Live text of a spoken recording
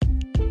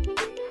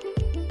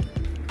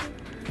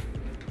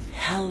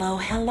Hello,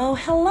 hello,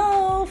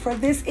 hello, for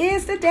this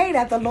is the day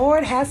that the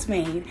Lord has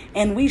made,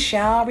 and we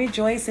shall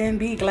rejoice and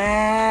be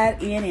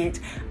glad in it.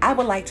 I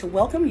would like to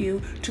welcome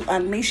you to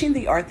Unleashing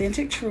the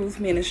Authentic Truth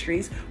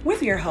Ministries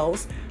with your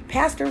host,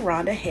 Pastor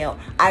Rhonda Hale.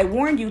 I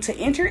warn you to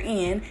enter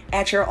in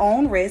at your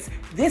own risk.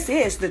 This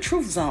is the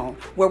Truth Zone,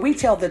 where we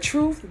tell the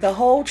truth, the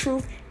whole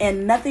truth,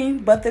 and nothing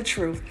but the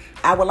truth.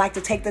 I would like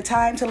to take the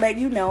time to let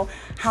you know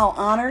how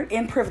honored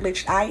and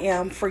privileged I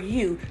am for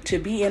you to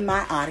be in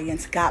my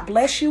audience. God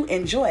bless you.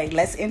 Enjoy.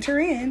 Let's enter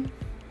in.